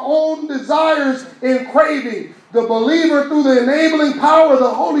control our own desires and craving. The believer, through the enabling power of the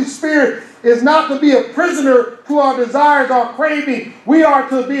Holy Spirit, is not to be a prisoner to our desires, our craving. We are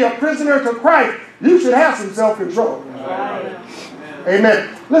to be a prisoner to Christ. You should have some self-control. Amen.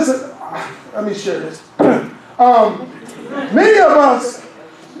 Listen, let me share this. Many of us,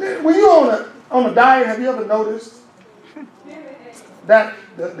 when you're on a diet, have you ever noticed that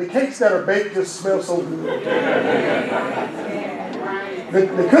the cakes that are baked just smell so good?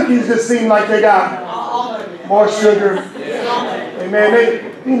 The cookies just seem like they got more sugar. Amen.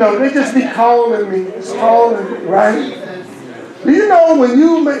 They just be calling me. It's calling me, right? Do you know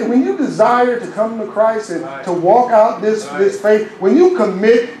when you desire to come to Christ and to walk out this faith, when you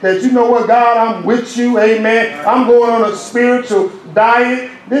commit that, you know what, God, I'm with you, amen, I'm going on a spiritual diet,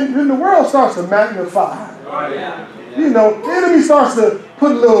 then the world starts to magnify. The enemy starts to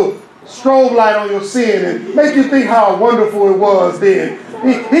put a little strobe light on your sin and make you think how wonderful it was then.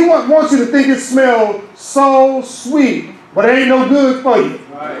 He wants you to think it smelled so sweet, but it ain't no good for you.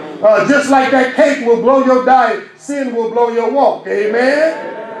 Just like that cake will blow your diet, sin will blow your walk. Amen?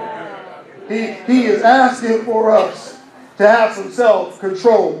 He is asking for us to have some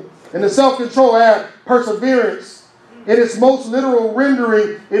self-control. And the self-control adds perseverance. In its most literal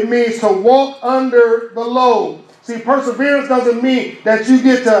rendering, it means to walk under the load. See, perseverance doesn't mean that you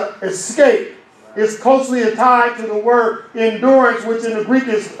get to escape. It's closely tied to the word endurance, which in the Greek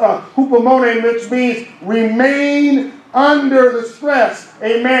is hupomone, which means remain under the stress.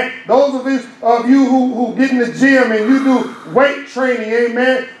 Amen. Those of you who get in the gym and you do weight training,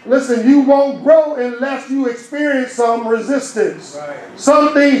 amen, listen, you won't grow unless you experience some resistance.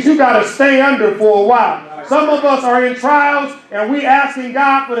 Some things you got to stay under for a while. Some of us are in trials and we asking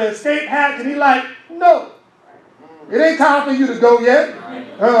God for the escape hatch, and He's like, no. It ain't time for you to go yet.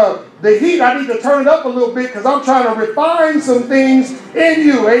 The heat, I need to turn it up a little bit because I'm trying to refine some things in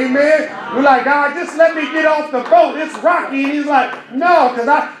you. Amen. We're like, God, just let me get off the boat. It's rocky. And He's like, no, because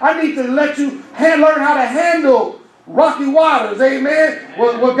I need to let you learn how to handle rocky waters. Amen.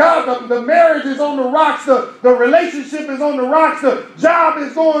 Well, God, the marriage is on the rocks. The relationship is on the rocks. The job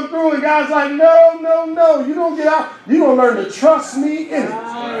is going through. And God's like, no. You don't get out. You're going to learn to trust me in it.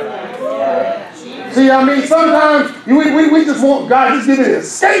 See, sometimes we just want God, just give me an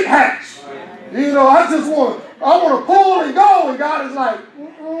escape hatch. I want to pull and go. And God is like,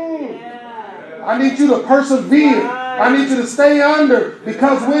 I need you to persevere. I need you to stay under,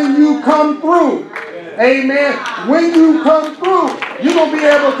 because when you come through, amen, when you come through, you're going to be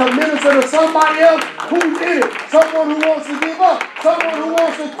able to minister to somebody else who's in it. Someone who wants to give up. Someone who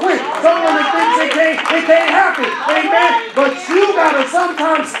wants to quit. Someone that thinks it can't happen. Amen. But you got to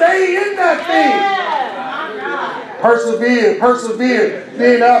sometimes stay in that thing. Persevere.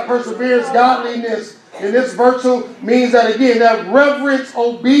 Then perseverance, godliness. And this virtue means that, again, that reverence,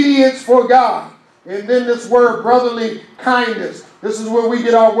 obedience for God. And then this word, brotherly kindness. This is where we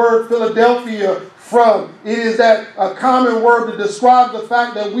get our word Philadelphia from. It is that a common word to describe the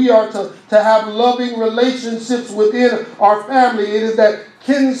fact that we are to have loving relationships within our family. It is that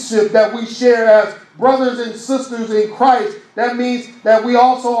kinship that we share as brothers and sisters in Christ. That means that we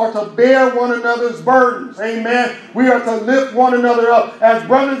also are to bear one another's burdens. Amen. We are to lift one another up. As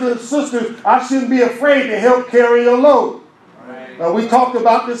brothers and sisters, I shouldn't be afraid to help carry a load. We talked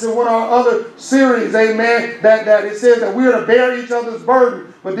about this in one of our other series, amen, that it says that we are to bear each other's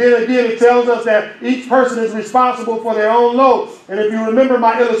burden. But then again, it tells us that each person is responsible for their own load. And if you remember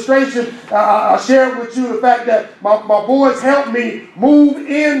my illustration, I shared with you the fact that my boys helped me move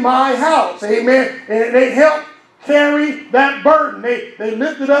in my house, amen, and they helped carry that burden. They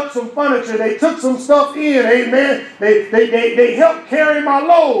lifted up some furniture. They took some stuff in. Amen. They helped carry my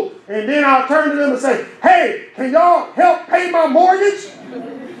load. And then I'll turn to them and say, hey, can y'all help pay my mortgage?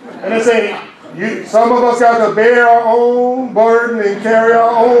 And they say, Some of us got to bear our own burden and carry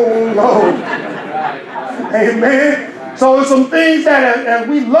our own load. Amen. So there's some things that as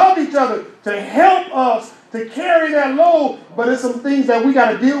we love each other to help us to carry that load, but there's some things that we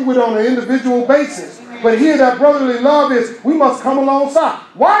got to deal with on an individual basis. But here that brotherly love is we must come alongside.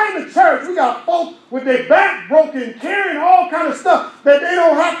 Why in the church we got folks with their back broken, carrying all kind of stuff that they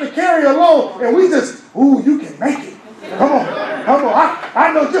don't have to carry alone, and we just, ooh, you can make it. Come on.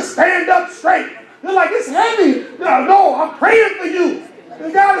 I know, just stand up straight. You're like, it's heavy. No, I'm praying for you.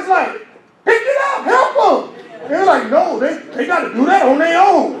 And God is like, pick it up, help them. And they're like, no, they got to do that on their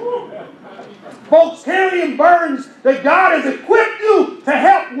own. Folks carrying burdens that God has equipped you to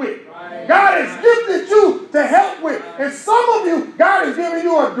help with. God has gifted you to help with. And some of you, God has given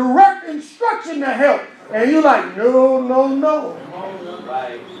you a direct instruction to help. And you're like, no.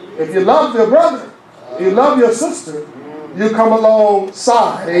 If you love your brother, if you love your sister, you come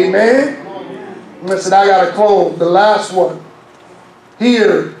alongside. Amen? Listen, I got to close. The last one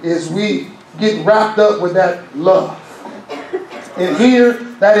here is we get wrapped up with that love. And here,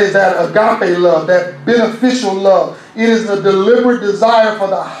 that is that agape love, that beneficial love. It is a deliberate desire for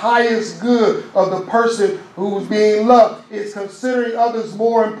the highest good of the person who is being loved. It's considering others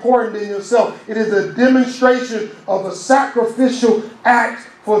more important than yourself. It is a demonstration of a sacrificial act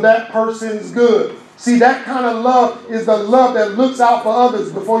for that person's good. See, that kind of love is the love that looks out for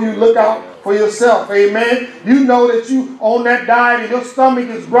others before you look out for yourself. Amen. You know that you on that diet and your stomach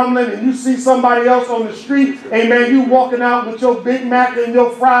is grumbling and you see somebody else on the street. Amen. You walking out with your Big Mac and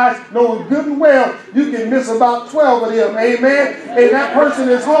your fries, knowing good and well you can miss about 12 of them. Amen. And that person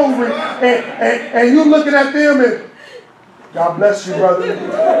is hungry and you looking at them and God bless you, brother.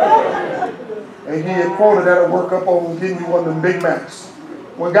 And he had quoted that'll work up on getting you one of them Big Macs.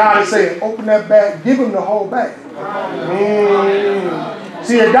 When God is saying, open that bag, give him the whole bag.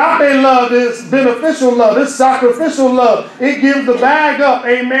 See, agape love is beneficial love. It's sacrificial love. It gives the bag up.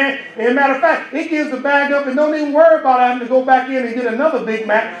 Amen. And matter of fact, it gives the bag up and don't even worry about having to go back in and get another Big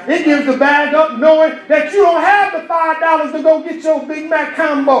Mac. It gives the bag up knowing that you don't have the $5 to go get your Big Mac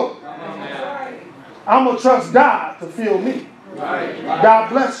combo. I'm going to trust God to fill me. God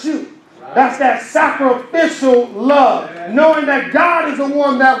bless you. That's that sacrificial love. Knowing that God is the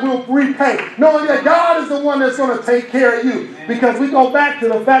one that will repay. Knowing that God is the one that's going to take care of you. Because we go back to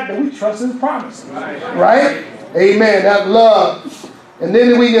the fact that we trust his promises. Right? Amen. That love. And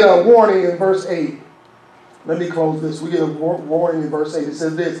then we get a warning in verse 8. Let me close this. We get a warning in verse 8. It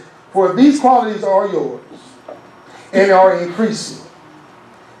says this. For if these qualities are yours and are increasing,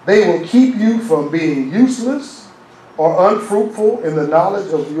 they will keep you from being useless or unfruitful in the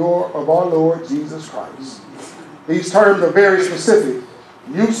knowledge of our Lord Jesus Christ. These terms are very specific.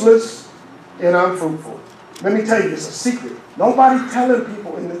 Useless and unfruitful. Let me tell you, it's a secret. Nobody telling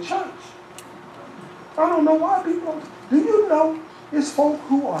people in the church. I don't know why people. Do you know it's folk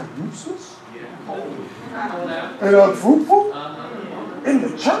who are useless and unfruitful in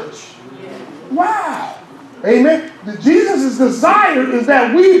the church? Wow. Amen. Jesus' desire is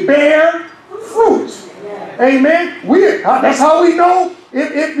that we bear fruit. Amen. That's how we know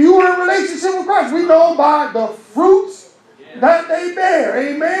if you are in a relationship with Christ. We know by the fruits that they bear.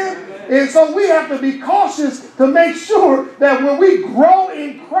 Amen. And so we have to be cautious to make sure that when we grow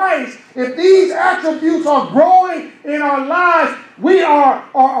in Christ, if these attributes are growing in our lives, we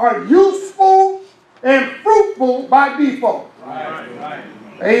are useful and fruitful by default. Right.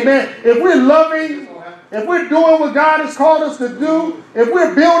 Amen. If we're loving, if we're doing what God has called us to do, if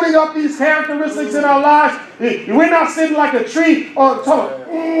we're building up these characteristics in our lives, we're not sitting like a tree or talking,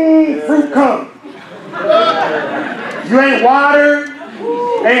 fruit come. You ain't watered,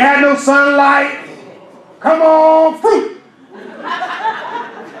 ain't had no sunlight. Come on, fruit.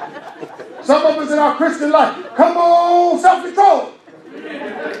 Some of us in our Christian life, come on, self-control.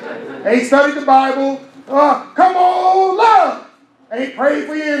 Ain't studied the Bible. Come on, love. Ain't prayed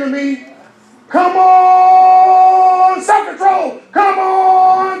for your enemy. Come on, self-control. Come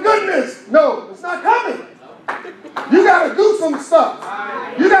on, goodness. No, it's not coming. You got to do some stuff.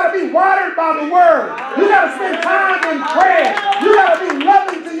 You got to be watered by the word. You got to spend time in prayer. You got to be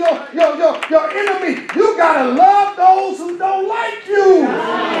loving to your enemy. You got to love those who don't like you.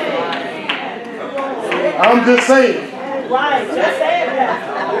 I'm just saying. Right, just say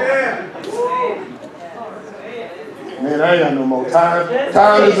that. Man, I ain't got no more time.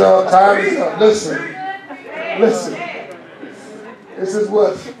 Time is up. Time is up. Listen. This is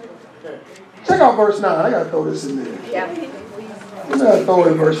what. Check out verse 9. I got to throw this in there. I'm going to throw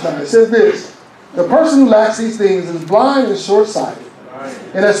it in verse 9. It says this. The person who lacks these things is blind and short-sighted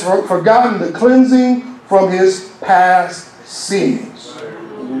and has forgotten the cleansing from his past sins.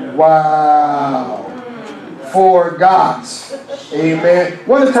 Wow. For God's. Amen.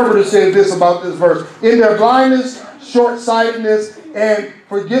 One interpreter said this about this verse. In their blindness, short-sightedness, and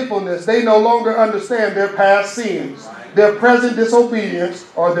forgetfulness, they no longer understand their past sins, their present disobedience,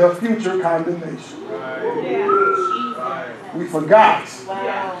 or their future condemnation. We forgot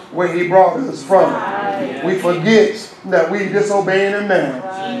where he brought us from. We forget that we disobeying him now.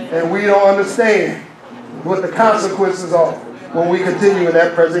 And we don't understand what the consequences are when we continue in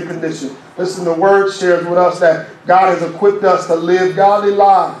that present condition. Listen, the word shares with us that God has equipped us to live godly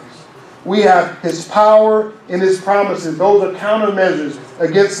lives. We have his power and his promises. Those are countermeasures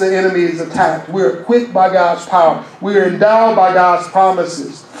against the enemy's attack. We're equipped by God's power. We are endowed by God's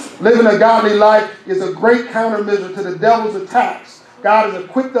promises. Living a godly life is a great countermeasure to the devil's attacks. God has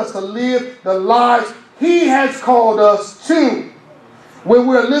equipped us to live the lives he has called us to. When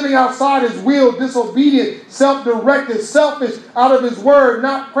we're living outside his will, disobedient, self-directed, selfish, out of his word,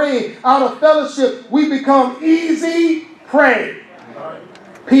 not praying, out of fellowship, we become easy prey.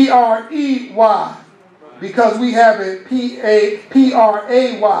 P-R-E-Y. Because we have it P-A-P-R-A-Y.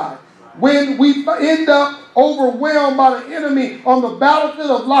 When we end up overwhelmed by the enemy on the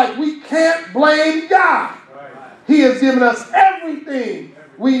battlefield of life, we can't blame God. He has given us everything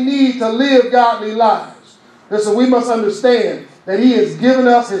we need to live godly lives. Listen, we must understand that he has given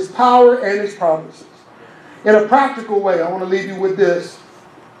us his power and his promises. In a practical way, I want to leave you with this.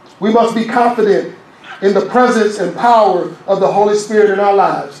 We must be confident in the presence and power of the Holy Spirit in our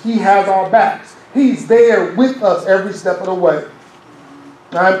lives. He has our backs. He's there with us every step of the way.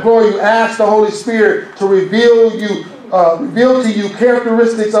 I implore you, ask the Holy Spirit to reveal to you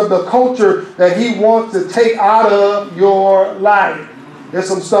characteristics of the culture that he wants to take out of your life. There's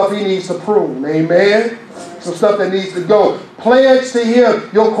some stuff he needs to prune. Amen. Some stuff that needs to go. Pledge to him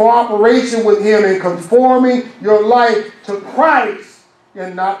your cooperation with him in conforming your life to Christ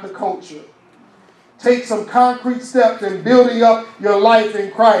and not the culture. Take some concrete steps in building up your life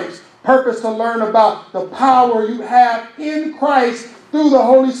in Christ. Purpose to learn about the power you have in Christ through the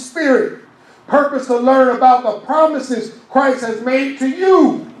Holy Spirit. Purpose to learn about the promises Christ has made to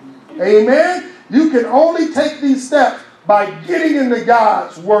you. Amen. You can only take these steps by getting into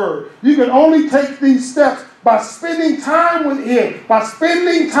God's word. You can only take these steps by spending time with him, by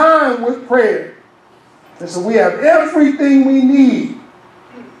spending time with prayer. And so we have everything we need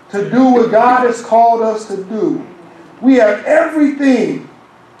to do what God has called us to do. We have everything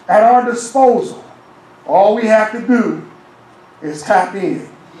at our disposal. All we have to do is tap in.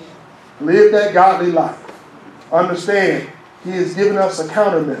 Live that godly life. Understand, he has given us a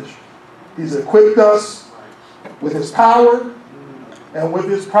countermeasure. He's equipped us with his power and with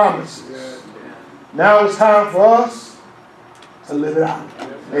his promises. Now it's time for us to live it out.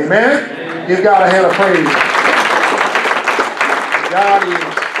 Amen? Give God a hand of praise. God is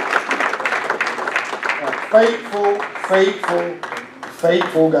a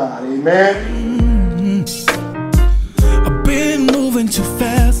faithful God. Amen? I've been moving too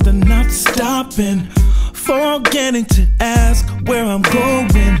fast and not stopping, forgetting to ask where I'm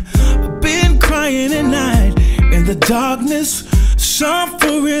going. I've been crying at night in the darkness,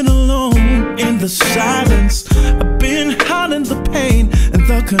 suffering alone in the silence. I've been hiding the pain and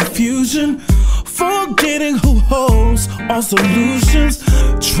the confusion, forgetting who holds all solutions,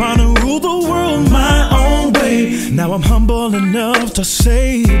 trying to rule the world my own way. Now I'm humble enough to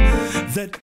say that